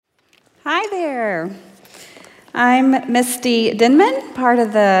Hi there. I'm Misty Denman, part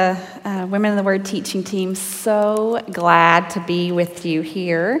of the Women in the Word teaching team. So glad to be with you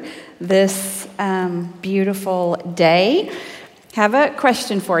here this beautiful day. Have a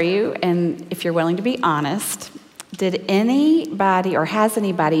question for you, and if you're willing to be honest, did anybody or has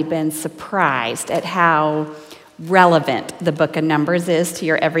anybody been surprised at how relevant the book of Numbers is to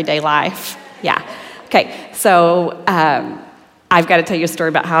your everyday life? Yeah. Okay, so I've got to tell you a story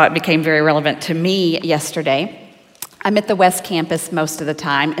about how it became very relevant to me yesterday. I'm at the West Campus most of the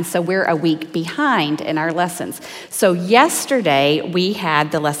time, and so we're a week behind in our lessons. So yesterday, we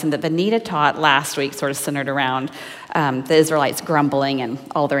had the lesson that Vanita taught last week, sort of centered around the Israelites grumbling and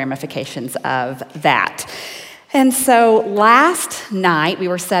all the ramifications of that. And so last night, we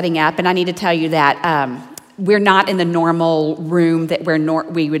were setting up, and I need to tell you that we're not in the normal room that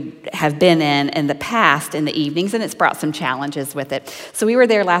we would have been in the past in the evenings, and it's brought some challenges with it. So we were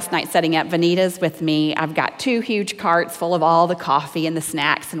there last night setting up. Vanita's with me. I've got 2 huge carts full of all the coffee and the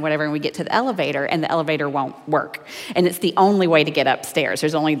snacks and whatever, and we get to the elevator, and the elevator won't work. And it's the only way to get upstairs.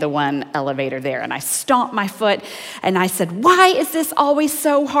 There's only the one elevator there. And I stomped my foot, and I said, "Why is this always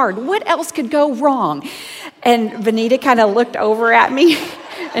so hard? What else could go wrong?" And Vanita kind of looked over at me.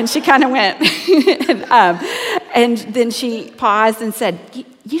 And she kind of went, and then she paused and said,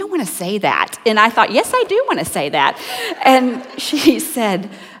 "You don't want to say that." And I thought, yes, I do want to say that. And she said,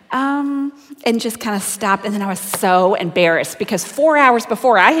 and just kind of stopped. And then I was so embarrassed because 4 hours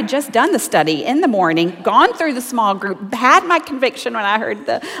before, I had just done the study in the morning, gone through the small group, had my conviction when I heard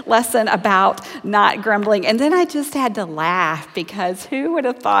the lesson about not grumbling. And then I just had to laugh because who would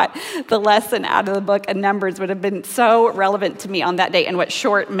have thought the lesson out of the book of Numbers would have been so relevant to me on that day, and what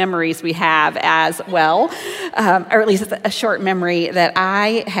short memories we have as well, or at least a short memory that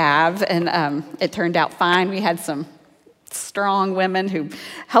I have. And it turned out fine. We had some strong women who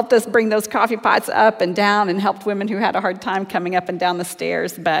helped us bring those coffee pots up and down and helped women who had a hard time coming up and down the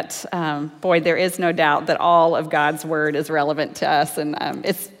stairs. But boy, there is no doubt that all of God's word is relevant to us, and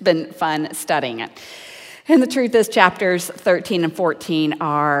it's been fun studying it. And the truth is, chapters 13 and 14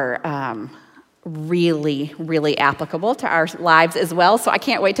 are really, really applicable to our lives as well. So I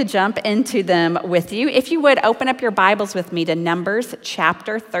can't wait to jump into them with you. If you would, open up your Bibles with me to Numbers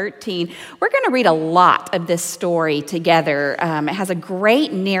chapter 13. We're going to read a lot of this story together. It has a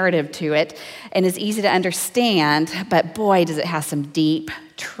great narrative to it and is easy to understand, but boy, does it have some deep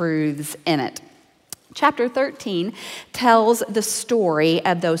truths in it. Chapter 13 tells the story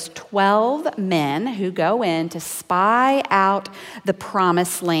of those 12 men who go in to spy out the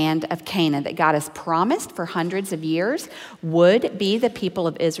promised land of Canaan that God has promised for hundreds of years would be the people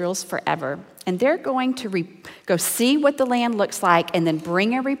of Israel's forever. And they're going to go see what the land looks like and then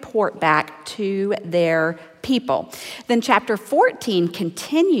bring a report back to their people. Then chapter 14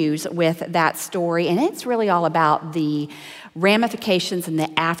 continues with that story, and it's really all about the ramifications and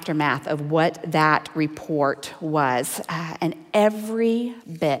the aftermath of what that report was. And every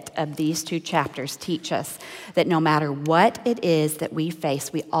bit of these 2 chapters teach us that no matter what it is that we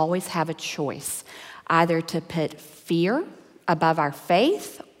face, we always have a choice, either to put fear above our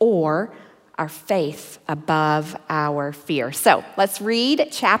faith or our faith above our fear. So let's read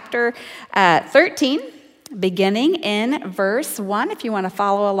chapter 13, beginning in verse 1, if you want to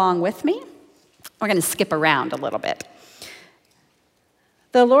follow along with me. We're going to skip around a little bit.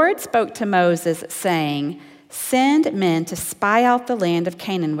 The Lord spoke to Moses, saying, "Send men to spy out the land of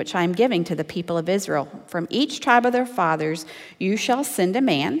Canaan, which I am giving to the people of Israel. From each tribe of their fathers you shall send a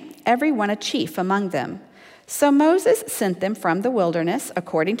man, every one a chief among them." So Moses sent them from the wilderness,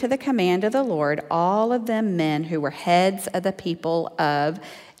 according to the command of the Lord, all of them men who were heads of the people of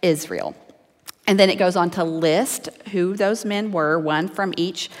Israel. And then it goes on to list who those men were, one from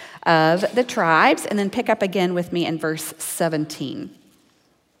each of the tribes, and then pick up again with me in verse 17.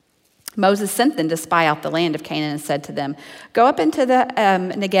 Moses sent them to spy out the land of Canaan and said to them, "Go up into the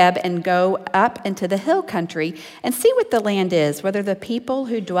Negeb and go up into the hill country and see what the land is, whether the people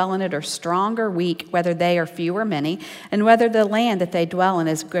who dwell in it are strong or weak, whether they are few or many, and whether the land that they dwell in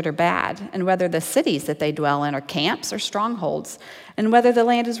is good or bad, and whether the cities that they dwell in are camps or strongholds, and whether the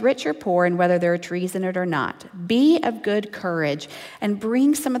land is rich or poor, and whether there are trees in it or not. Be of good courage and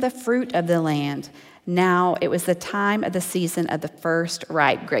bring some of the fruit of the land." Now it was the time of the season of the first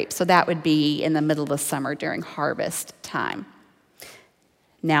ripe grapes. So that would be in the middle of the summer during harvest time.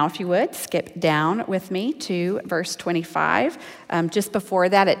 Now, if you would, skip down with me to verse 25. Just before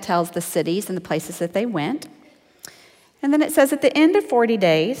that, it tells the cities and the places that they went. And then it says, at the end of 40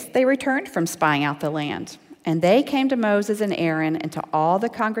 days, they returned from spying out the land. And they came to Moses and Aaron and to all the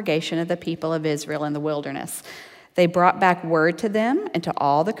congregation of the people of Israel in the wilderness. They brought back word to them and to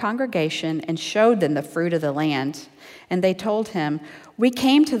all the congregation and showed them the fruit of the land. And they told him, "We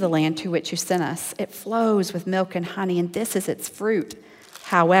came to the land to which you sent us. It flows with milk and honey, and this is its fruit.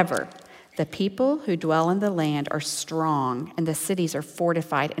 However, the people who dwell in the land are strong, and the cities are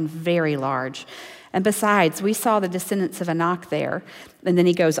fortified and very large. And besides, we saw the descendants of Anak there." And then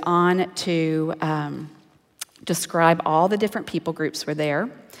he goes on to describe all the different people groups were there.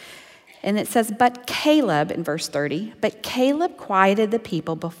 And it says, but Caleb, in verse 30, but Caleb quieted the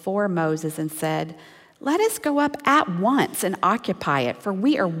people before Moses and said, "Let us go up at once and occupy it, for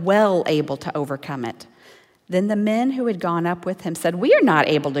we are well able to overcome it." Then the men who had gone up with him said, "We are not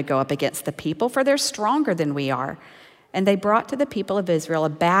able to go up against the people, for they're stronger than we are." And they brought to the people of Israel a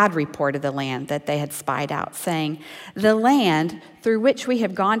bad report of the land that they had spied out, saying, "The land through which we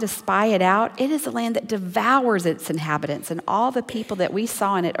have gone to spy it out, it is a land that devours its inhabitants, and all the people that we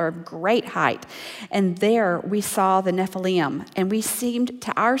saw in it are of great height. And there we saw the Nephilim, and we seemed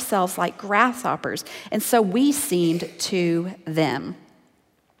to ourselves like grasshoppers, and so we seemed to them."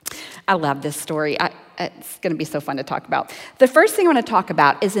 I love this story. It's going to be so fun to talk about. The first thing I want to talk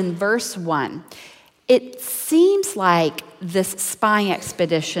about is in verse 1. It seems like this spying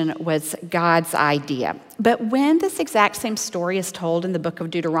expedition was God's idea. But when this exact same story is told in the book of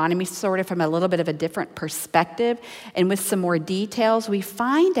Deuteronomy, sort of from a little bit of a different perspective and with some more details, we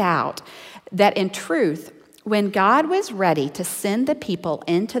find out that in truth, when God was ready to send the people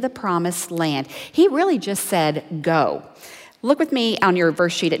into the promised land, he really just said, "Go." Look with me on your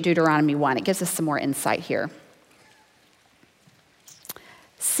verse sheet at Deuteronomy 1. It gives us some more insight here.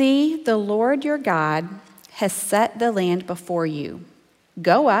 "See, the Lord your God has set the land before you.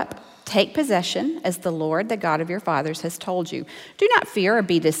 Go up, take possession, as the Lord, the God of your fathers, has told you. Do not fear or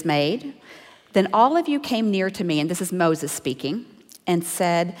be dismayed." Then all of you came near to me, and this is Moses speaking, and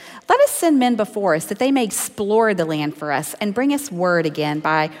said, "Let us send men before us, that they may explore the land for us, and bring us word again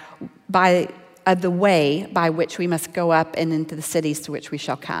of the way by which we must go up and into the cities to which we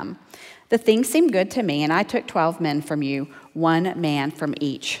shall come." The thing seemed good to me, and I took 12 men from you, one man from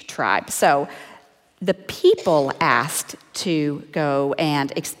each tribe. So the people asked to go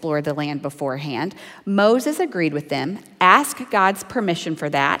and explore the land beforehand. Moses agreed with them, asked God's permission for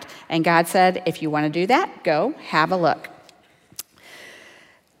that, and God said, "If you want to do that, go, have a look."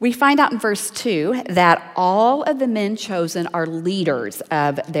 We find out in verse 2 that all of the men chosen are leaders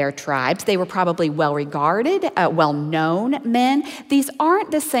of their tribes. They were probably well-regarded, well-known men. These aren't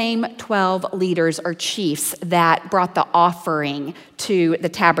the same 12 leaders or chiefs that brought the offering to the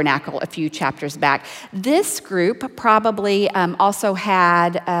tabernacle a few chapters back. This group probably also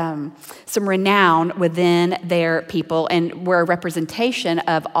had some renown within their people and were a representation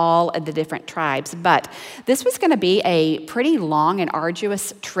of all of the different tribes. But this was going to be a pretty long and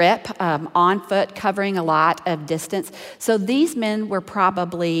arduous trip on foot, covering a lot of distance. So these men were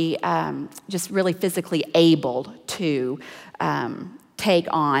probably just really physically able to take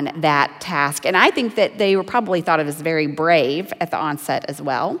on that task. And I think that they were probably thought of as very brave at the onset as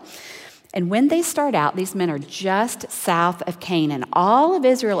well. And when they start out, these men are just south of Canaan. All of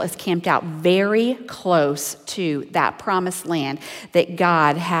Israel is camped out very close to that promised land that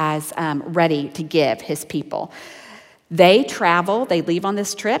God has ready to give his people. They leave on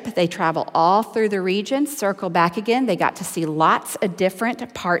this trip, they travel all through the region, circle back again. They got to see lots of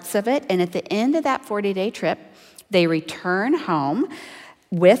different parts of it. And at the end of that 40-day trip, they return home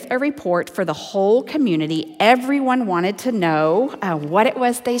with a report for the whole community. Everyone wanted to know what it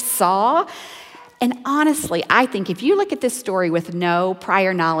was they saw. And honestly, I think if you look at this story with no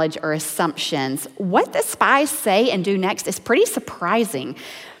prior knowledge or assumptions, what the spies say and do next is pretty surprising.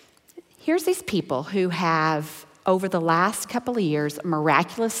 Here's these people who have, over the last couple of years,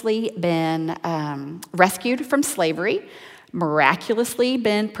 miraculously been rescued from slavery, miraculously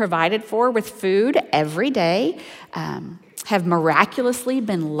been provided for with food every day, have miraculously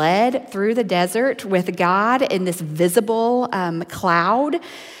been led through the desert with God in this visible cloud,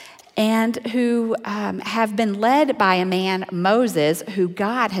 and who have been led by a man, Moses, who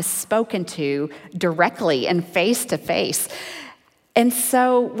God has spoken to directly and face to face. And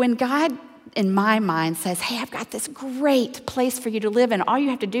so when God, in my mind, says, "Hey, I've got this great place for you to live in. All you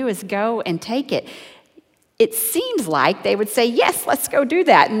have to do is go and take it," it seems like they would say, "Yes, let's go do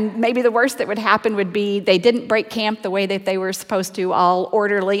that." And maybe the worst that would happen would be they didn't break camp the way that they were supposed to, all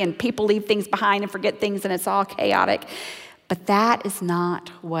orderly, and people leave things behind and forget things, and it's all chaotic. But that is not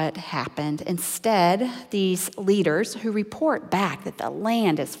what happened. Instead, these leaders who report back that the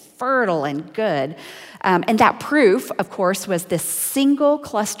land is fertile and good, and that proof, of course, was this single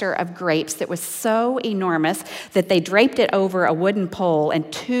cluster of grapes that was so enormous that they draped it over a wooden pole and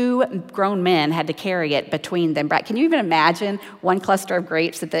 2 grown men had to carry it between them. Can you even imagine one cluster of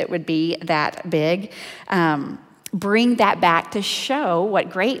grapes that would be that big? Bring that back to show what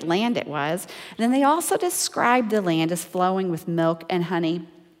great land it was. And then they also described the land as flowing with milk and honey,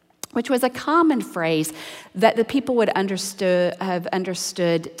 which was a common phrase that the people would have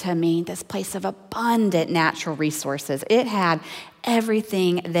understood to mean this place of abundant natural resources. It had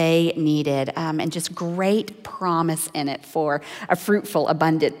everything they needed, and just great promise in it for a fruitful,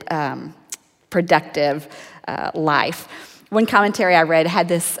 abundant, productive life. One commentary I read had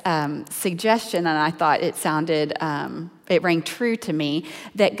this suggestion, and I thought it sounded, it rang true to me,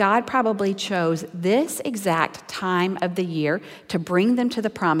 that God probably chose this exact time of the year to bring them to the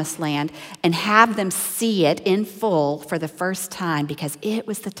promised land and have them see it in full for the first time, because it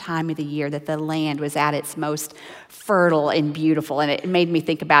was the time of the year that the land was at its most fertile and beautiful. And it made me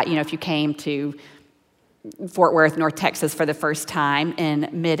think about, if you came to Fort Worth, North Texas for the first time in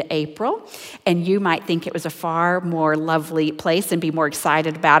mid-April, and you might think it was a far more lovely place and be more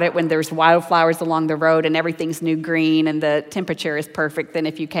excited about it when there's wildflowers along the road and everything's new green and the temperature is perfect than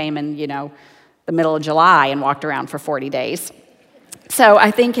if you came in, the middle of July and walked around for 40 days. So I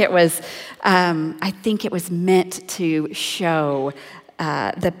think it was meant to show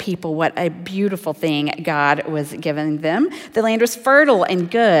the people what a beautiful thing God was giving them. The land was fertile and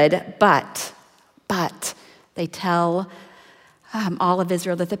good, but they tell all of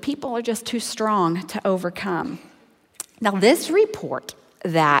Israel that the people are just too strong to overcome. Now, this report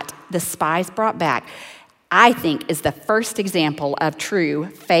that the spies brought back, I think, is the first example of true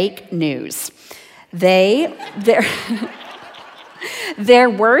fake news. There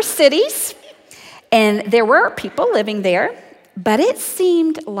were cities, and there were people living there, but it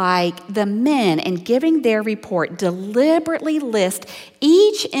seemed like the men, in giving their report, deliberately list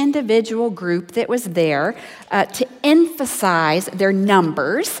each individual group that was there to emphasize their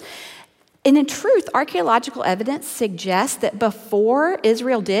numbers. And in truth, archaeological evidence suggests that before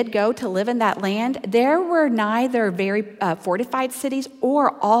Israel did go to live in that land, there were neither very fortified cities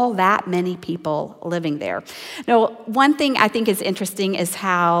or all that many people living there. Now, one thing I think is interesting is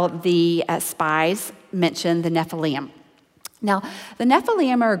how the spies mention the Nephilim. Now, the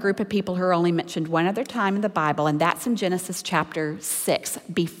Nephilim are a group of people who are only mentioned one other time in the Bible, and that's in Genesis chapter 6,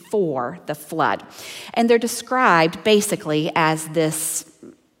 before the flood. And they're described basically as this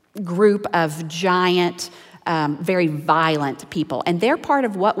group of giant, very violent people. And they're part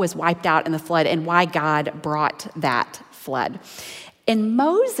of what was wiped out in the flood and why God brought that flood. In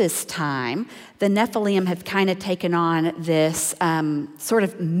Moses' time, the Nephilim have kind of taken on this sort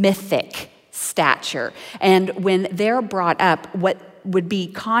of mythic stature. And when they're brought up, what would be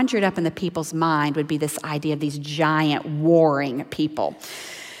conjured up in the people's mind would be this idea of these giant warring people.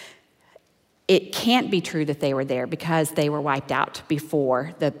 It can't be true that they were there because they were wiped out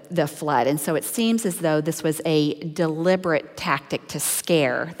before the flood. And so it seems as though this was a deliberate tactic to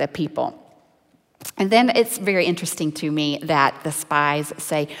scare the people. And then it's very interesting to me that the spies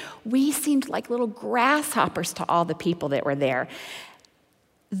say, we seemed like little grasshoppers to all the people that were there.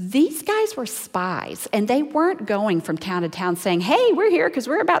 These guys were spies, and they weren't going from town to town saying, hey, we're here because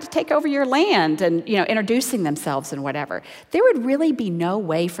we're about to take over your land, and introducing themselves and whatever. There would really be no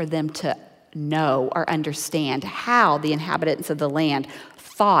way for them to know or understand how the inhabitants of the land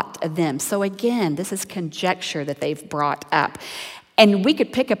thought of them. So again, this is conjecture that they've brought up. And we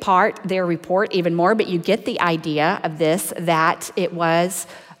could pick apart their report even more, but you get the idea of this, that it was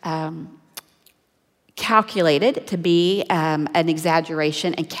calculated to be an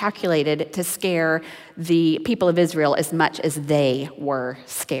exaggeration and calculated to scare the people of Israel as much as they were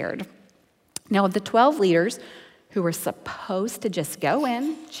scared. Now, the 12 leaders who were supposed to just go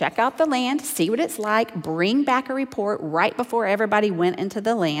in, check out the land, see what it's like, bring back a report right before everybody went into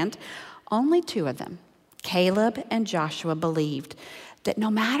the land, only 2 of them, Caleb and Joshua, believed that no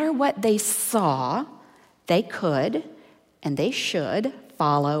matter what they saw, they could and they should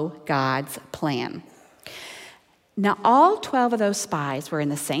follow God's plan. Now, all 12 of those spies were in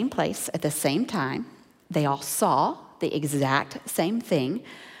the same place at the same time. They all saw the exact same thing,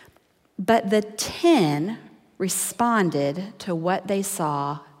 but the 10 responded to what they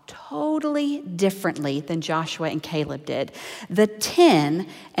saw totally differently than Joshua and Caleb did. The 10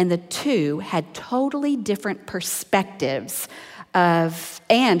 and the 2 had totally different perspectives of,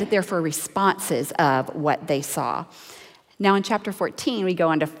 and therefore responses of what they saw. Now in chapter 14, we go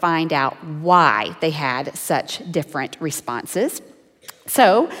on to find out why they had such different responses.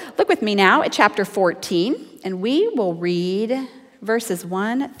 So look with me now at chapter 14, and we will read verses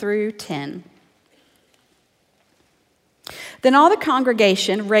 1 through 10. Then all the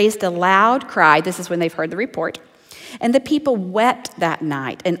congregation raised a loud cry. This is when they've heard the report. And the people wept that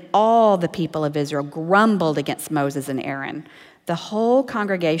night, and all the people of Israel grumbled against Moses and Aaron. The whole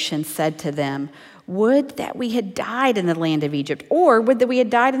congregation said to them, "Would that we had died in the land of Egypt, or would that we had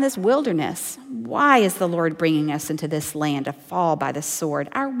died in this wilderness. Why is the Lord bringing us into this land to fall by the sword?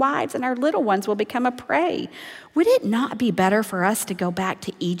 Our wives and our little ones will become a prey. Would it not be better for us to go back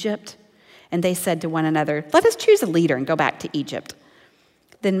to Egypt?" And they said to one another, "Let us choose a leader and go back to Egypt."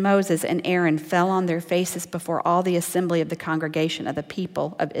 Then Moses and Aaron fell on their faces before all the assembly of the congregation of the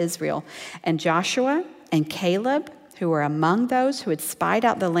people of Israel. And Joshua and Caleb, who were among those who had spied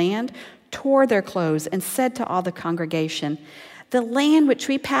out the land, tore their clothes and said to all the congregation, "The land which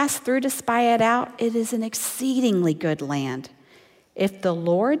we passed through to spy it out, it is an exceedingly good land. If the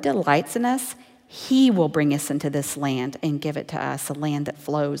Lord delights in us, he will bring us into this land and give it to us, a land that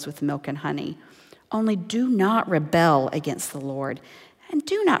flows with milk and honey. Only do not rebel against the Lord, and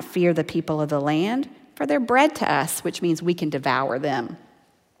do not fear the people of the land, for they're bread to us, which means we can devour them.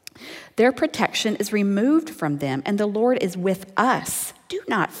 Their protection is removed from them, and the Lord is with us. Do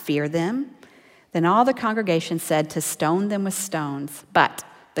not fear them." Then all the congregation said to stone them with stones, but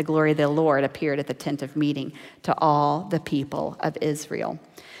the glory of the Lord appeared at the tent of meeting to all the people of Israel.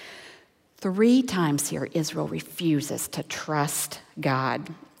 3 times here, Israel refuses to trust God.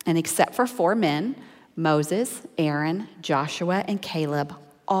 And except for 4 men, Moses, Aaron, Joshua, and Caleb,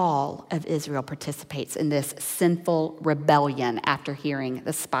 all of Israel participates in this sinful rebellion after hearing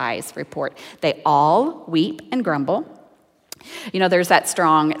the spies' report. They all weep and grumble. You know, there's that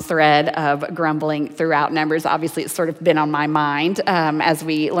strong thread of grumbling throughout Numbers. Obviously, it's sort of been on my mind as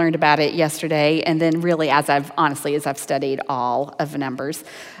we learned about it yesterday, and then really as I've studied all of Numbers.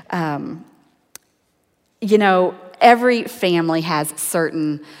 Every family has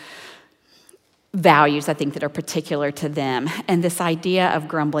certain values, I think, that are particular to them. And this idea of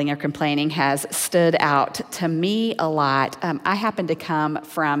grumbling or complaining has stood out to me a lot. I happen to come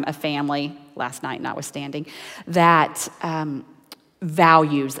from a family, last night notwithstanding, that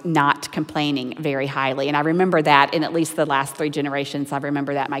values not complaining very highly. And I remember that in at least the last 3 generations. I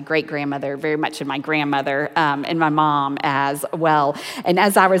remember that my great-grandmother very much, and my grandmother and my mom as well. And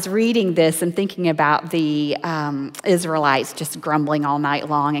as I was reading this and thinking about the Israelites just grumbling all night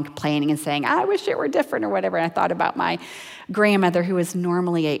long and complaining and saying, "I wish it were different," or whatever, and I thought about my grandmother, who was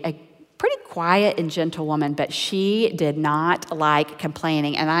normally a pretty quiet and gentle woman, but she did not like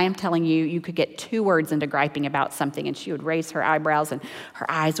complaining. And I am telling you, you could get 2 words into griping about something, and she would raise her eyebrows and her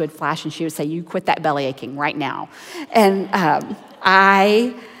eyes would flash, and she would say, "You quit that belly aching right now." And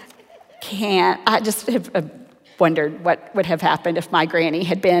I just have wondered what would have happened if my granny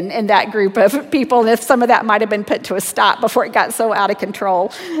had been in that group of people, and if some of that might have been put to a stop before it got so out of control.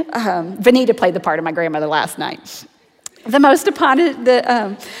 Vanita played the part of my grandmother last night.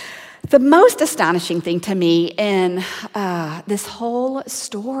 The most astonishing thing to me in this whole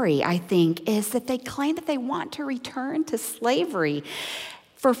story, I think, is that they claim that they want to return to slavery.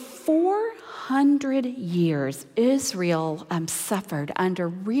 For 400 years, Israel suffered under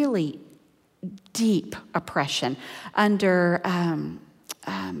really deep oppression, under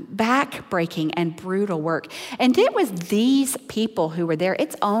back-breaking and brutal work. And it was these people who were there.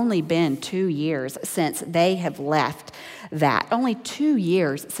 It's only been 2 years since they have left that. Only 2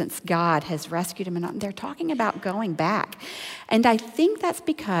 years since God has rescued them. And they're talking about going back. And I think that's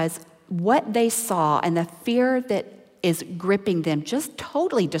because what they saw and the fear that is gripping them just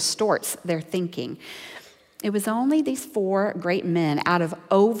totally distorts their thinking. It was only these 4 great men out of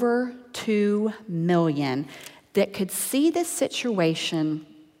over 2 million that could see this situation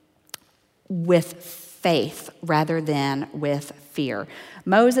with faith rather than with fear.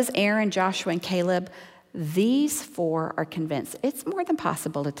 Moses, Aaron, Joshua, and Caleb, these 4 are convinced it's more than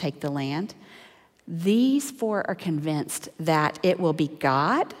possible to take the land. These 4 are convinced that it will be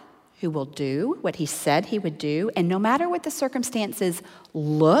God who will do what he said he would do, and no matter what the circumstances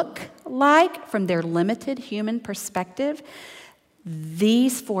look like from their limited human perspective,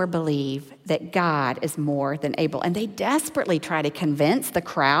 these 4 believe that God is more than able. And they desperately try to convince the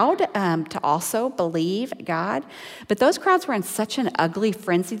crowd to also believe God. But those crowds were in such an ugly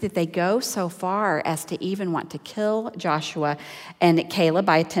frenzy that they go so far as to even want to kill Joshua and Caleb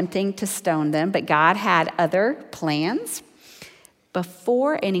by attempting to stone them. But God had other plans.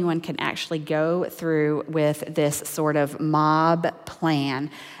 Before anyone can actually go through with this sort of mob plan,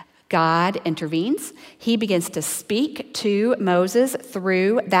 God intervenes. He begins to speak to Moses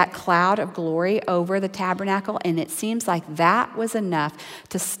through that cloud of glory over the tabernacle, and it seems like that was enough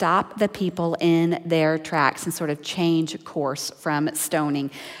to stop the people in their tracks and sort of change course from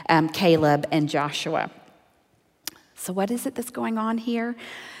stoning Caleb and Joshua. So what is it that's going on here?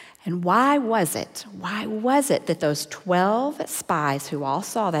 And why was it that those 12 spies who all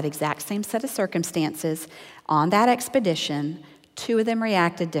saw that exact same set of circumstances on that expedition, 2 of them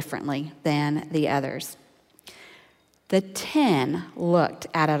reacted differently than the others? The 10 looked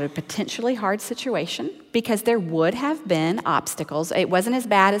at a potentially hard situation because there would have been obstacles. It wasn't as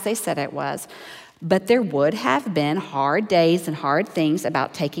bad as they said it was, but there would have been hard days and hard things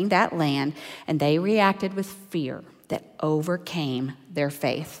about taking that land, and they reacted with fear that overcame their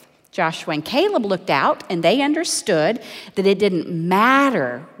faith. Joshua and Caleb looked out, and they understood that it didn't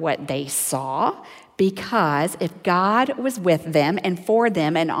matter what they saw, because if God was with them and for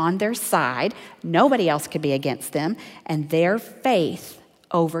them and on their side, nobody else could be against them, and their faith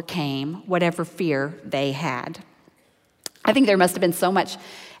overcame whatever fear they had. I think there must have been so much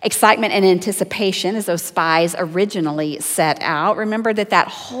excitement and anticipation as those spies originally set out. Remember that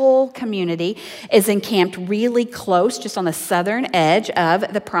whole community is encamped really close, just on the southern edge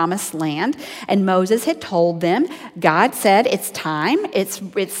of the promised land. And Moses had told them, God said, it's time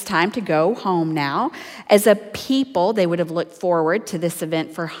to go home now. As a people, they would have looked forward to this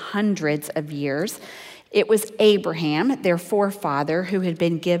event for hundreds of years. It was Abraham, their forefather, who had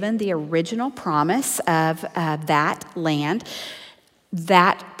been given the original promise of that land.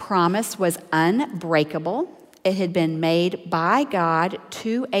 That promise was unbreakable. It had been made by God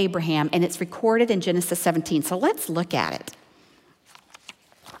to Abraham, and it's recorded in Genesis 17. So let's look at it.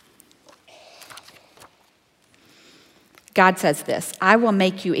 God says this, I will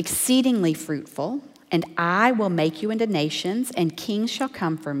make you exceedingly fruitful, and I will make you into nations, and kings shall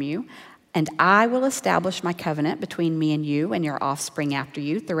come from you. And I will establish my covenant between me and you and your offspring after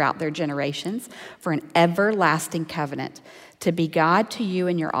you throughout their generations for an everlasting covenant, to be God to you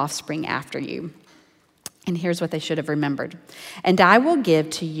and your offspring after you. And here's what they should have remembered. And I will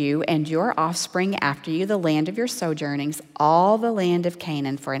give to you and your offspring after you the land of your sojournings, all the land of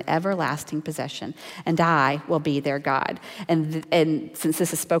Canaan for an everlasting possession, and I will be their God. And since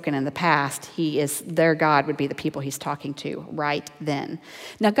this is spoken in the past, their God would be the people he's talking to right then.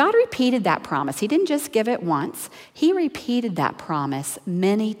 Now, God repeated that promise. He didn't just give it once. He repeated that promise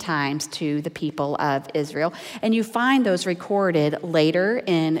many times to the people of Israel. And you find those recorded later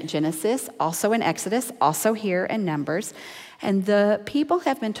in Genesis, also in Exodus, also here in Numbers. And the people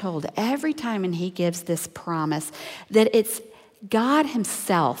have been told every time when he gives this promise that it's God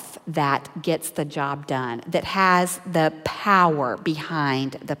himself that gets the job done, that has the power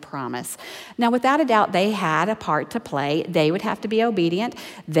behind the promise. Now, without a doubt, they had a part to play. They would have to be obedient.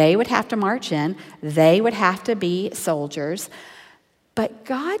 They would have to march in. They would have to be soldiers. But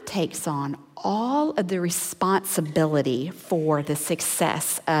God takes on all of the responsibility for the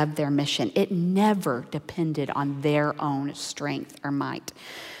success of their mission. It never depended on their own strength or might.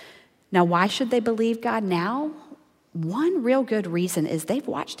 Now, why should they believe God now? One real good reason is they've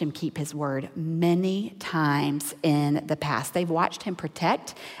watched him keep his word many times in the past. They've watched him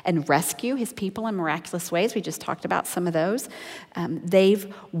protect and rescue his people in miraculous ways. We just talked about some of those.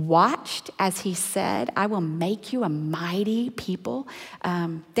 They've watched, as he said, I will make you a mighty people.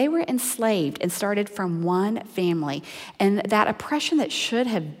 They were enslaved and started from one family. And that oppression that should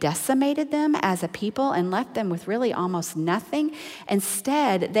have decimated them as a people and left them with really almost nothing,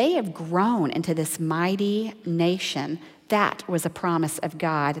 instead, they have grown into this mighty nation. That was a promise of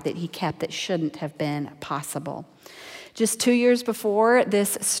God that he kept that shouldn't have been possible. Just 2 years before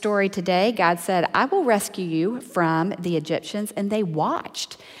this story today, God said, I will rescue you from the Egyptians. And they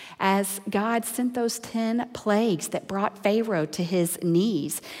watched as God sent those 10 plagues that brought Pharaoh to his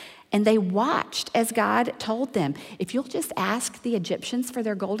knees. And they watched as God told them, if you'll just ask the Egyptians for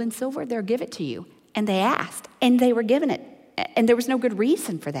their gold and silver, they'll give it to you. And they asked, and they were given it. And there was no good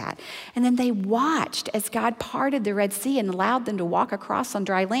reason for that. And then they watched as God parted the Red Sea and allowed them to walk across on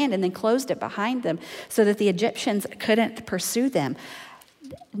dry land and then closed it behind them so that the Egyptians couldn't pursue them.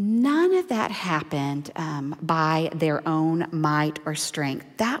 None of that happened by their own might or strength.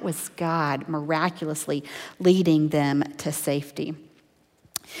 That was God miraculously leading them to safety.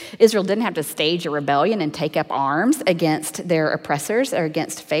 Israel didn't have to stage a rebellion and take up arms against their oppressors or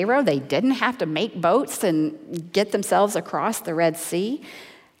against Pharaoh. They didn't have to make boats and get themselves across the Red Sea.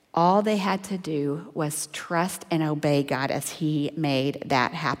 All they had to do was trust and obey God as he made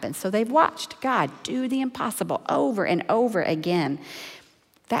that happen. So they've watched God do the impossible over and over again.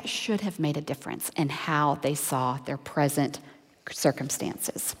 That should have made a difference in how they saw their present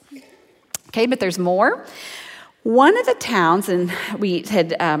circumstances. Okay, but there's more. One of the towns, and we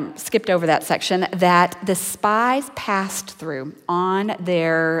had skipped over that section, that the spies passed through on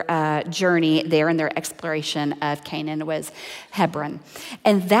their journey there in their exploration of Canaan was Hebron.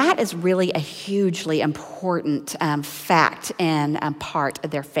 And that is really a hugely important fact and part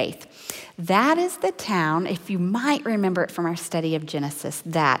of their faith. That is the town, if you might remember it from our study of Genesis,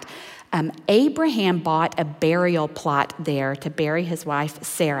 that Abraham bought a burial plot there to bury his wife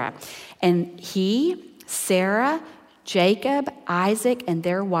Sarah. And Sarah, Jacob, Isaac, and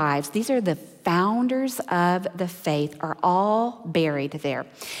their wives, these are the founders of the faith, are all buried there.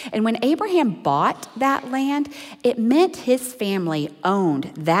 And when Abraham bought that land, it meant his family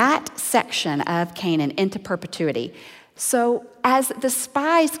owned that section of Canaan into perpetuity. So as the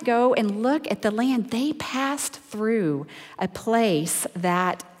spies go and look at the land, they passed through a place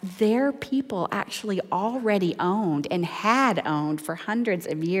that their people actually already owned and had owned for hundreds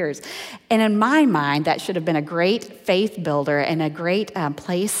of years. And in my mind, that should have been a great faith builder and a great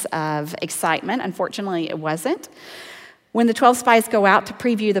place of excitement. Unfortunately, it wasn't. When the 12 spies go out to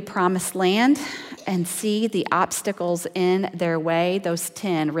preview the promised land and see the obstacles in their way, those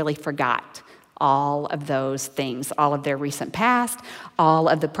 10 really forgot all of those things, all of their recent past, all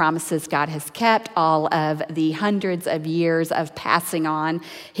of the promises God has kept, all of the hundreds of years of passing on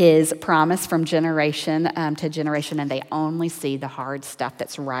his promise from generation to generation, and they only see the hard stuff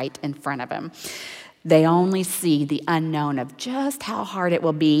that's right in front of them. They only see the unknown of just how hard it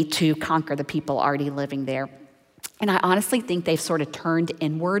will be to conquer the people already living there. And I honestly think they've sort of turned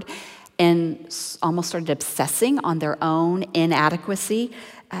inward and almost started obsessing on their own inadequacy.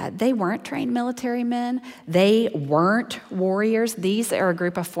 They weren't trained military men. They weren't warriors. These are a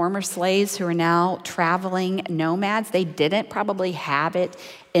group of former slaves who are now traveling nomads. They didn't probably have it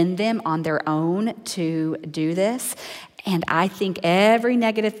in them on their own to do this. And I think every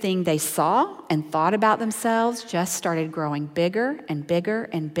negative thing they saw and thought about themselves just started growing bigger and bigger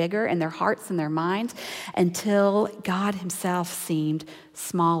and bigger in their hearts and their minds until God himself seemed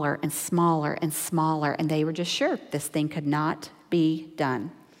smaller and smaller and smaller. And they were just sure this thing could not be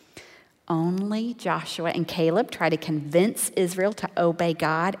done. Only Joshua and Caleb try to convince Israel to obey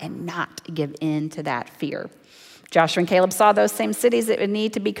God and not give in to that fear. Joshua and Caleb saw those same cities that would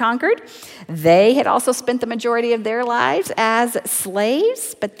need to be conquered. They had also spent the majority of their lives as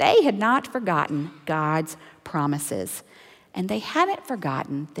slaves, but they had not forgotten God's promises. And they hadn't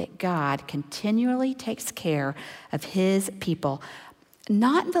forgotten that God continually takes care of his people,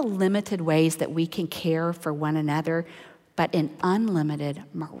 not in the limited ways that we can care for one another, but in unlimited,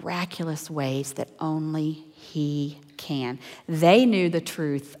 miraculous ways that only he can. They knew the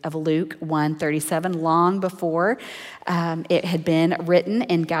truth of Luke 1:37 long before it had been written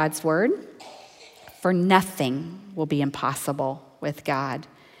in God's word. For nothing will be impossible with God.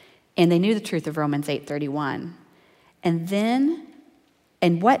 And they knew the truth of Romans 8:31.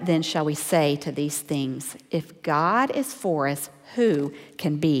 And what then shall we say to these things? If God is for us, who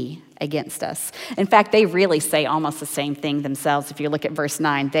can be against us? In fact, they really say almost the same thing themselves. If you look at verse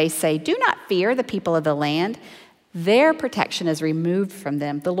 9, they say, do not fear the people of the land. Their protection is removed from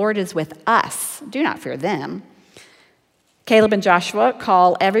them. The Lord is with us. Do not fear them. Caleb and Joshua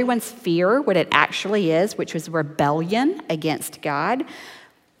call everyone's fear what it actually is, which was rebellion against God.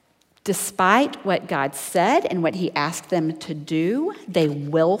 Despite what God said and what he asked them to do, they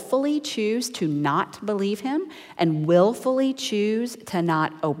willfully choose to not believe him and willfully choose to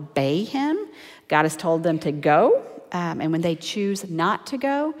not obey him. God has told them to go, and when they choose not to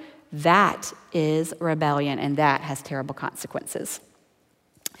go, that is rebellion, and that has terrible consequences.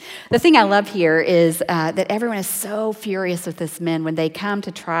 The thing I love here is that everyone is so furious with this men when they come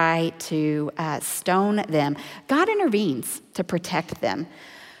to try to stone them. God intervenes to protect them.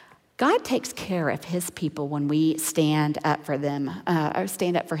 God takes care of his people when we stand up for them, or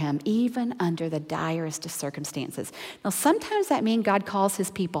stand up for him, even under the direst of circumstances. Now, sometimes that means God calls his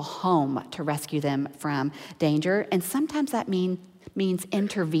people home to rescue them from danger, and sometimes that means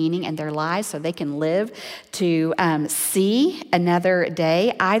intervening in their lives so they can live to see another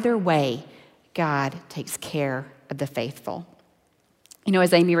day. Either way, God takes care of the faithful. You know,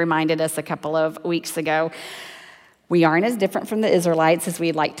 as Amy reminded us a couple of weeks ago, we aren't as different from the Israelites as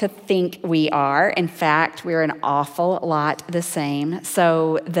we'd like to think we are. In fact, we're an awful lot the same.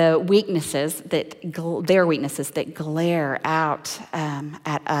 So the weaknesses their weaknesses that glare out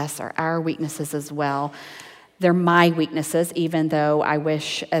at us are our weaknesses as well. They're my weaknesses, even though I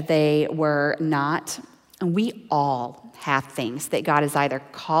wish they were not. And we all have things that God has either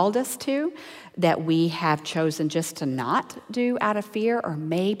called us to, that we have chosen just to not do out of fear, or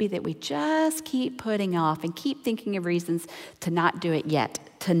maybe that we just keep putting off and keep thinking of reasons to not do it yet,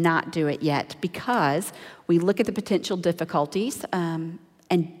 because we look at the potential difficulties and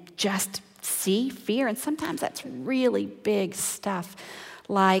just see fear. And sometimes that's really big stuff,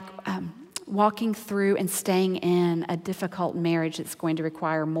 like walking through and staying in a difficult marriage that's going to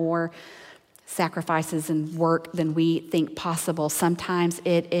require more sacrifices and work than we think possible. Sometimes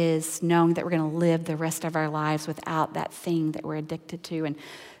it is knowing that we're going to live the rest of our lives without that thing that we're addicted to. And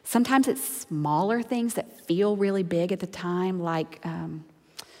sometimes it's smaller things that feel really big at the time, like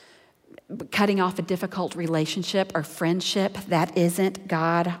cutting off a difficult relationship or friendship that isn't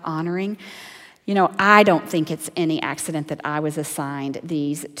God honoring. You know, I don't think it's any accident that I was assigned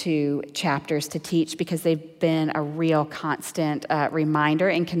these 2 chapters to teach, because they've been a real constant reminder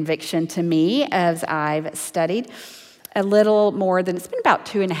and conviction to me as I've studied. A little more than, it's been about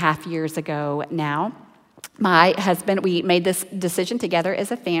 2.5 years ago now, my husband, we made this decision together as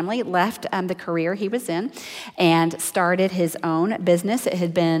a family, left the career he was in, and started his own business. It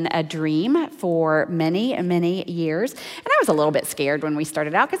had been a dream for many, many years. And I was a little bit scared when we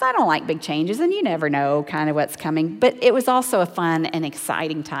started out, because I don't like big changes, and you never know kind of what's coming. But it was also a fun and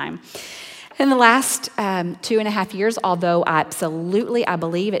exciting time. In the last 2.5 years, although I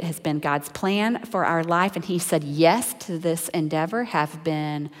believe it has been God's plan for our life, and he said yes to this endeavor, have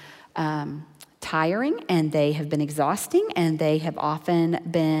been tiring, and they have been exhausting, and they have often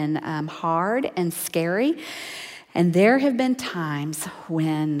been hard and scary. And there have been times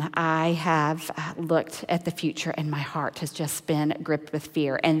when I have looked at the future and my heart has just been gripped with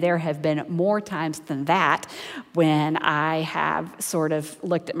fear. And there have been more times than that when I have sort of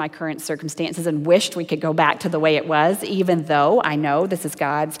looked at my current circumstances and wished we could go back to the way it was, even though I know this is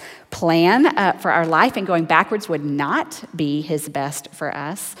God's plan for our life, and going backwards would not be his best for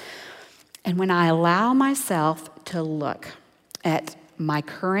us. And when I allow myself to look at my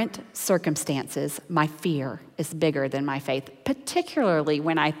current circumstances, my fear is bigger than my faith, particularly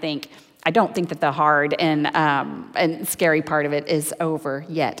when I don't think that the hard and scary part of it is over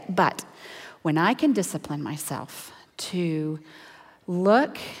yet. But when I can discipline myself to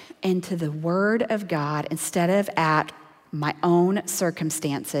look into the Word of God instead of at my own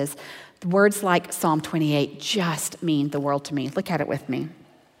circumstances, words like Psalm 28 just mean the world to me. Look at it with me.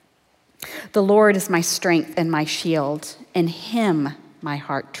 The Lord is my strength and my shield. In him my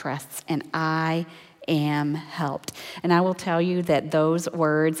heart trusts, and I am helped. And I will tell you that those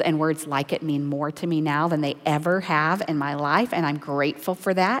words and words like it mean more to me now than they ever have in my life, and I'm grateful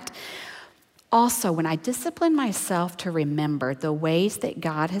for that. Also, when I discipline myself to remember the ways that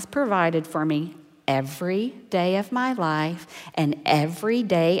God has provided for me every day of my life and every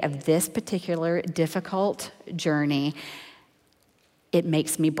day of this particular difficult journey, it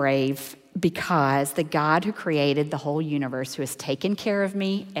makes me brave, because the God who created the whole universe, who has taken care of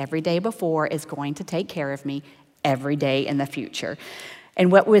me every day before, is going to take care of me every day in the future. And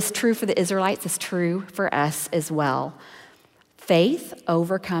what was true for the Israelites is true for us as well. Faith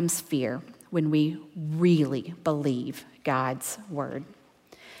overcomes fear when we really believe God's word.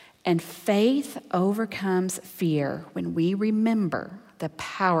 And faith overcomes fear when we remember the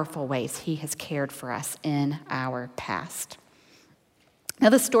powerful ways he has cared for us in our past. Now,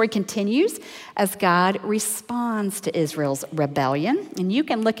 the story continues as God responds to Israel's rebellion. And you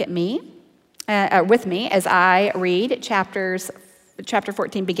can look at me, with me, as I read chapter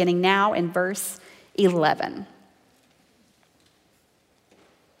 14, beginning now in verse 11.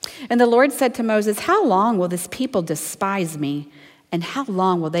 And the Lord said to Moses, "How long will this people despise me? And how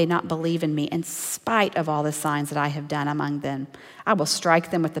long will they not believe in me in spite of all the signs that I have done among them? I will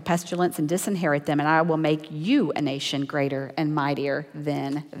strike them with the pestilence and disinherit them, and I will make you a nation greater and mightier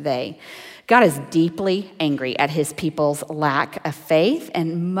than they." God is deeply angry at his people's lack of faith,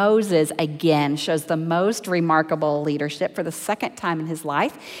 and Moses again shows the most remarkable leadership. For the second time in his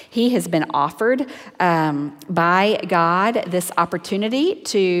life, he has been offered by God this opportunity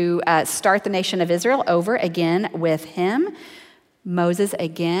to start the nation of Israel over again with him. Moses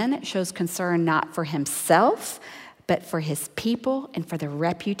again shows concern not for himself, but for his people and for the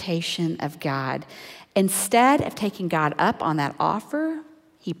reputation of God. Instead of taking God up on that offer,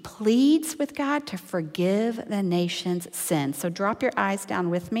 he pleads with God to forgive the nation's sin. So drop your eyes down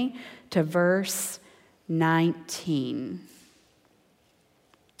with me to verse 19.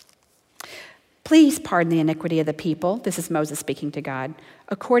 "Please pardon the iniquity of the people," this is Moses speaking to God,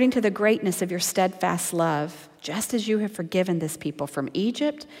 "according to the greatness of your steadfast love, just as you have forgiven this people from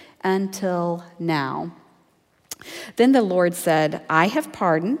Egypt until now." Then the Lord said, "I have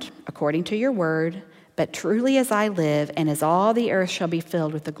pardoned, according to your word, But truly as I live, and as all the earth shall be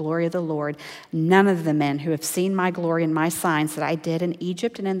filled with the glory of the Lord, none of the men who have seen my glory and my signs that I did in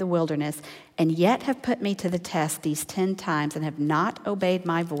Egypt and in the wilderness, and yet have put me to the test these 10 times and have not obeyed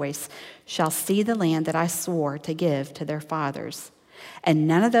my voice, shall see the land that I swore to give to their fathers. And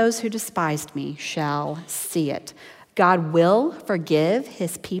none of those who despised me shall see it. God will forgive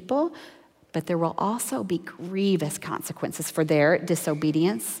his people, but there will also be grievous consequences for their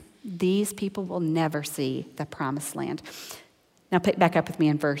disobedience. These people will never see the promised land. Now pick back up with me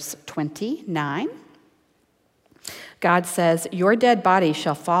in verse 29. God says, your dead bodies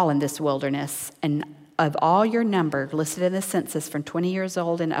shall fall in this wilderness, and of all your number listed in the census from 20 years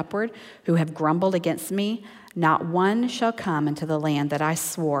old and upward who have grumbled against me, not one shall come into the land that I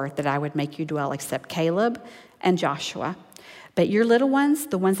swore that I would make you dwell except Caleb and Joshua. But your little ones,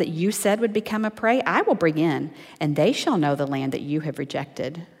 the ones that you said would become a prey, I will bring in, and they shall know the land that you have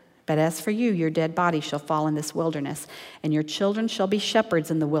rejected. But as for you, your dead body shall fall in this wilderness, and your children shall be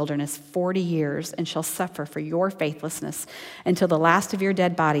shepherds in the wilderness 40 years, and shall suffer for your faithlessness until the last of your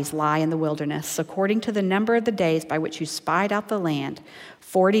dead bodies lie in the wilderness, according to the number of the days by which you spied out the land.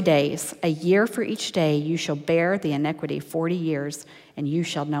 40 days, a year for each day, you shall bear the iniquity 40 years, and you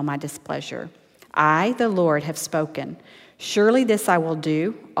shall know my displeasure. I, the Lord, have spoken. Surely this I will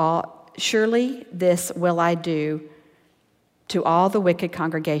do. Surely this will I do to all the wicked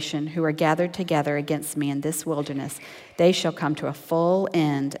congregation who are gathered together against me in this wilderness. They shall come to a full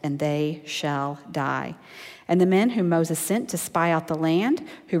end, and they shall die. And the men whom Moses sent to spy out the land,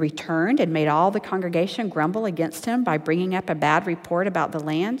 who returned and made all the congregation grumble against him by bringing up a bad report about the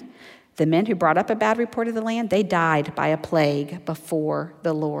land, the men who brought up a bad report of the land, they died by a plague before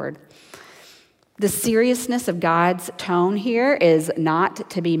the Lord. The seriousness of God's tone here is not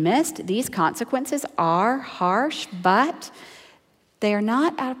to be missed. These consequences are harsh, but they are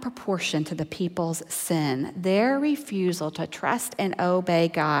not out of proportion to the people's sin. Their refusal to trust and obey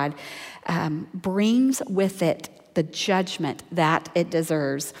God brings with it the judgment that it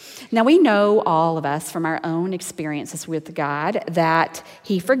deserves. Now, we know, all of us, from our own experiences with God, that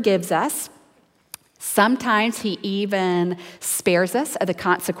he forgives us. Sometimes he even spares us of the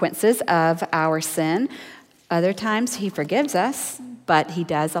consequences of our sin. Other times he forgives us, but he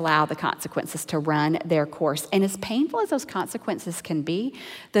does allow the consequences to run their course. And as painful as those consequences can be,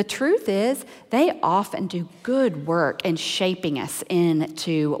 the truth is they often do good work in shaping us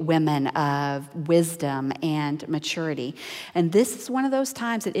into women of wisdom and maturity. And this is one of those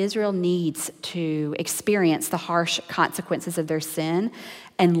times that Israel needs to experience the harsh consequences of their sin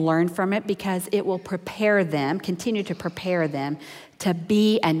and learn from it, because it will prepare them, continue to prepare them to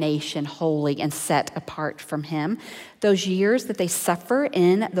be a nation holy and set apart from him. Those years that they suffer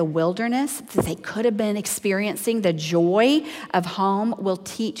in the wilderness, that they could have been experiencing the joy of home, will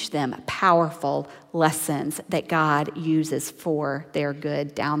teach them powerful lessons that God uses for their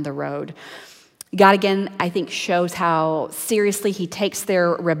good down the road. God, again, I think, shows how seriously he takes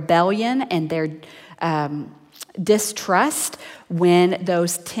their rebellion and their distrust when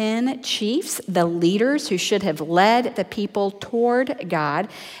those 10 chiefs, the leaders who should have led the people toward God,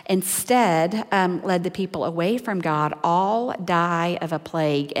 instead led the people away from God, all die of a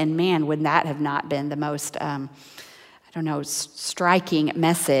plague. And man, would that have not been the most, striking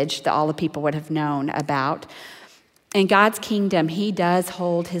message that all the people would have known about. In God's kingdom, he does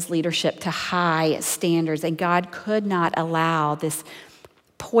hold his leadership to high standards, and God could not allow this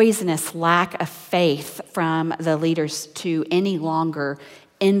poisonous lack of faith from the leaders to any longer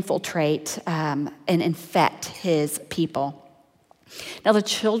infiltrate and infect his people. Now, the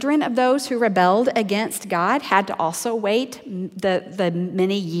children of those who rebelled against God had to also wait the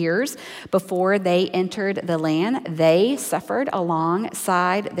many years before they entered the land. They suffered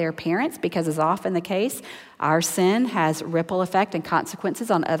alongside their parents, because, as often the case, our sin has ripple effect and consequences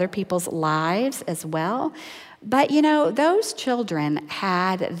on other people's lives as well. But, those children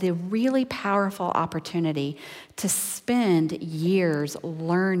had the really powerful opportunity to spend years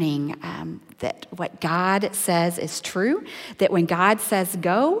learning that what God says is true, that when God says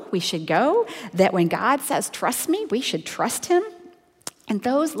go, we should go, that when God says trust me, we should trust him. And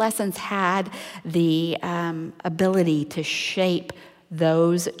those lessons had the ability to shape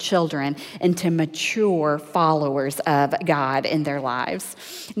those children into mature followers of God in their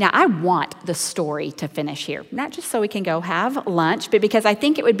lives. Now, I want the story to finish here, not just so we can go have lunch, but because I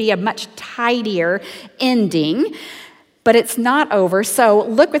think it would be a much tidier ending. But it's not over, so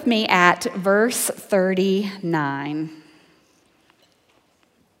look with me at verse 39.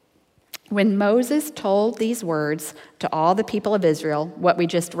 When Moses told these words to all the people of Israel, what we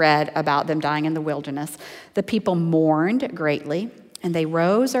just read about them dying in the wilderness, the people mourned greatly. And they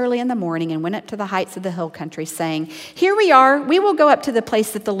rose early in the morning and went up to the heights of the hill country, saying, "Here we are, we will go up to the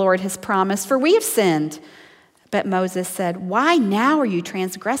place that the Lord has promised, for we have sinned." But Moses said, "Why now are you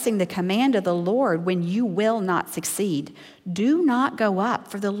transgressing the command of the Lord when you will not succeed? Do not go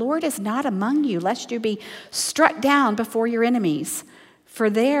up, for the Lord is not among you, lest you be struck down before your enemies. For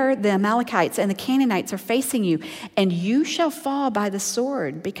there the Amalekites and the Canaanites are facing you, and you shall fall by the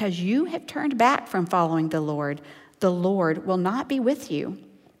sword, because you have turned back from following the Lord. The Lord will not be with you."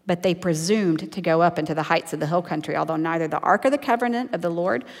 But they presumed to go up into the heights of the hill country, although neither the ark of the covenant of the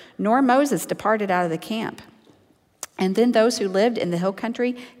Lord nor Moses departed out of the camp. And then those who lived in the hill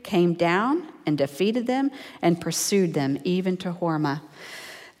country came down and defeated them and pursued them, even to Hormah.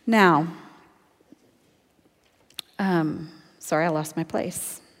 Now, sorry, I lost my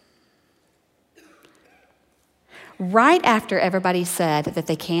place. Right after everybody said that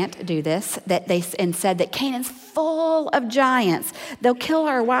they can't do this, and said that Canaan's full of giants, they'll kill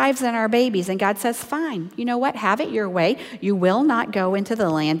our wives and our babies, and God says, fine, you know what, have it your way. You will not go into the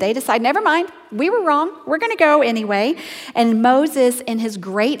land. They decide, never mind, we were wrong, we're going to go anyway. And Moses, in his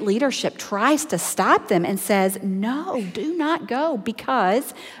great leadership, tries to stop them and says, no, do not go,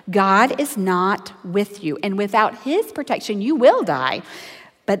 because God is not with you, and without his protection, you will die.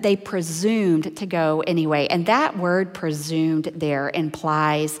 But they presumed to go anyway. And that word presumed there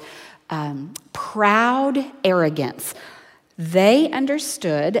implies proud arrogance. They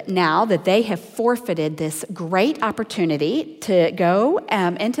understood now that they have forfeited this great opportunity to go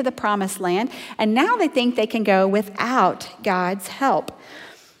into the promised land. And now they think they can go without God's help.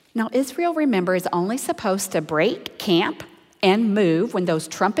 Now, Israel, remember, is only supposed to break camp and move when those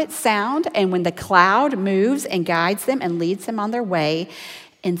trumpets sound and when the cloud moves and guides them and leads them on their way.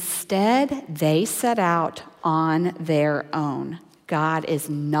 Instead, they set out on their own. God is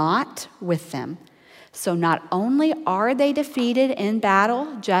not with them. So not only are they defeated in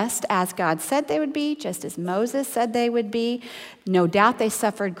battle, just as God said they would be, just as Moses said they would be, no doubt they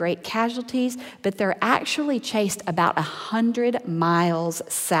suffered great casualties, but they're actually chased about 100 miles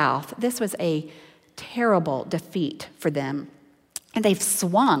south. This was a terrible defeat for them. And they've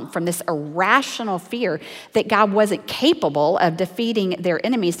swung from this irrational fear that God wasn't capable of defeating their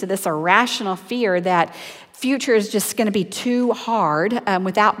enemies to this irrational fear that future is just going to be too hard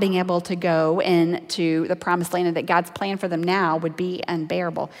without being able to go into the promised land, and that God's plan for them now would be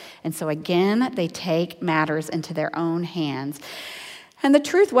unbearable. And so again, they take matters into their own hands. And the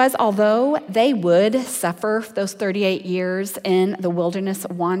truth was, although they would suffer those 38 years in the wilderness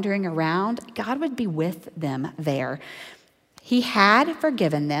wandering around, God would be with them there. He had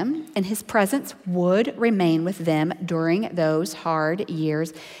forgiven them, and his presence would remain with them during those hard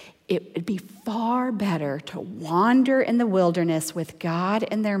years. It would be far better to wander in the wilderness with God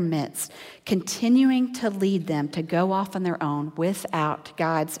in their midst, continuing to lead them to go off on their own without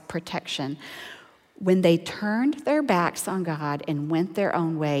God's protection. When they turned their backs on God and went their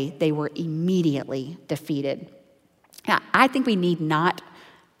own way, they were immediately defeated. Now, I think we need not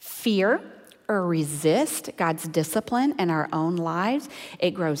fear or resist God's discipline in our own lives.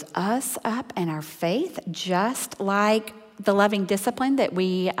 It grows us up in our faith, just like the loving discipline that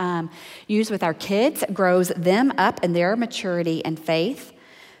we use with our kids grows them up in their maturity and faith.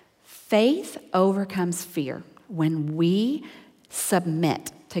 Faith overcomes fear when we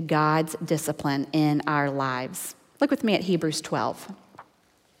submit to God's discipline in our lives. Look with me at Hebrews 12.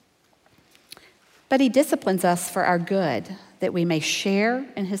 But he disciplines us for our good, that we may share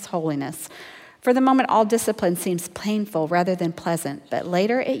in his holiness. For the moment, all discipline seems painful rather than pleasant, but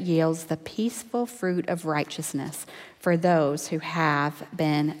later it yields the peaceful fruit of righteousness for those who have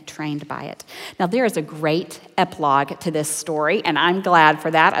been trained by it. Now, there is a great epilogue to this story, and I'm glad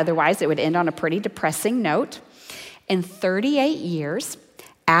for that. Otherwise, it would end on a pretty depressing note. In 38 years,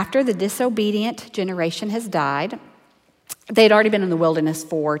 after the disobedient generation has died, they'd already been in the wilderness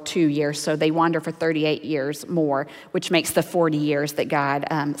for 2 years, so they wander for 38 years more, which makes the 40 years that God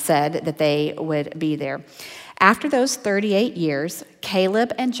said that they would be there. After those 38 years,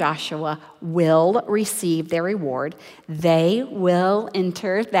 Caleb and Joshua will receive their reward. They will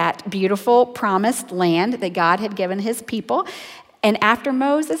enter that beautiful promised land that God had given his people. And after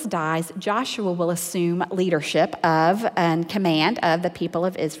Moses dies, Joshua will assume leadership of and command of the people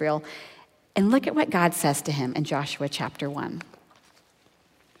of Israel. And look at what God says to him in Joshua chapter 1.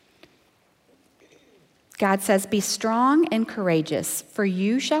 God says, "Be strong and courageous, for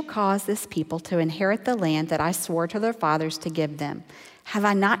you shall cause this people to inherit the land that I swore to their fathers to give them. Have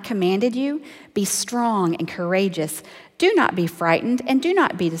I not commanded you? Be strong and courageous. Do not be frightened and do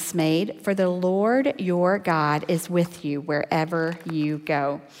not be dismayed, for the Lord your God is with you wherever you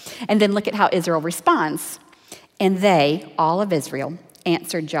go." And then look at how Israel responds. And they, all of Israel,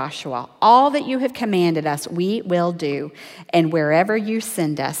 answered Joshua, all that you have commanded us, we will do, and wherever you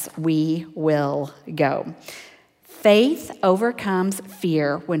send us, we will go. Faith overcomes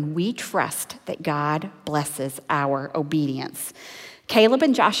fear when we trust that God blesses our obedience. Caleb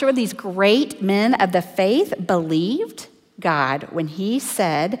and Joshua, these great men of the faith, believed God when he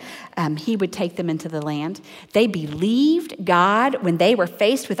said he would take them into the land. They believed God when they were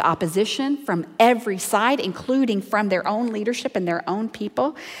faced with opposition from every side, including from their own leadership and their own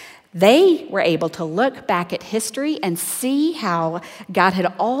people. They were able to look back at history and see how God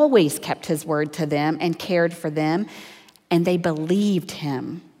had always kept his word to them and cared for them, and they believed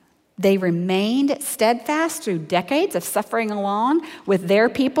him. They remained steadfast through decades of suffering along with their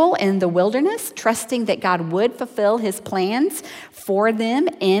people in the wilderness, trusting that God would fulfill his plans for them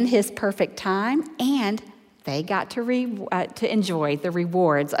in his perfect time, and they got to enjoy the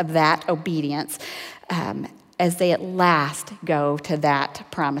rewards of that obedience as they at last go to that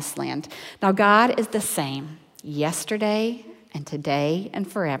promised land. Now, God is the same yesterday and today and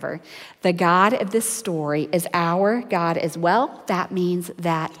forever. The God of this story is our God as well. That means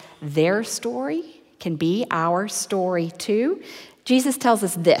that their story can be our story too. Jesus tells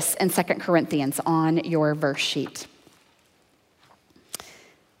us this in 2 Corinthians on your verse sheet.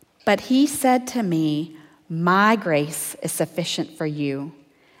 But he said to me, my grace is sufficient for you,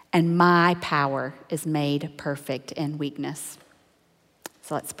 and my power is made perfect in weakness.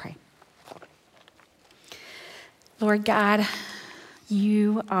 So let's pray. Lord God,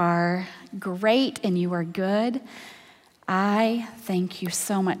 you are great and you are good. I thank you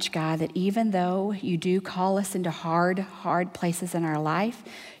so much, God, that even though you do call us into hard places in our life,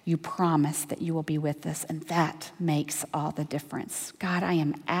 you promise that you will be with us, and that makes all the difference. God, I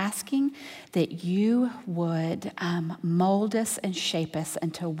am asking that you would mold us and shape us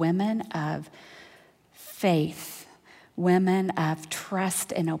into women of faith, women of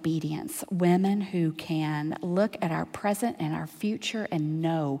trust and obedience, women who can look at our present and our future and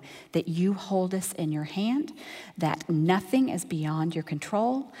know that you hold us in your hand, that nothing is beyond your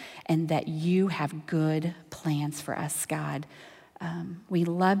control, and that you have good plans for us, God. We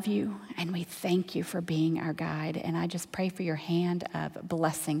love you and we thank you for being our guide. And I just pray for your hand of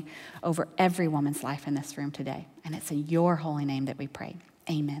blessing over every woman's life in this room today. And it's in your holy name that we pray.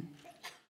 Amen.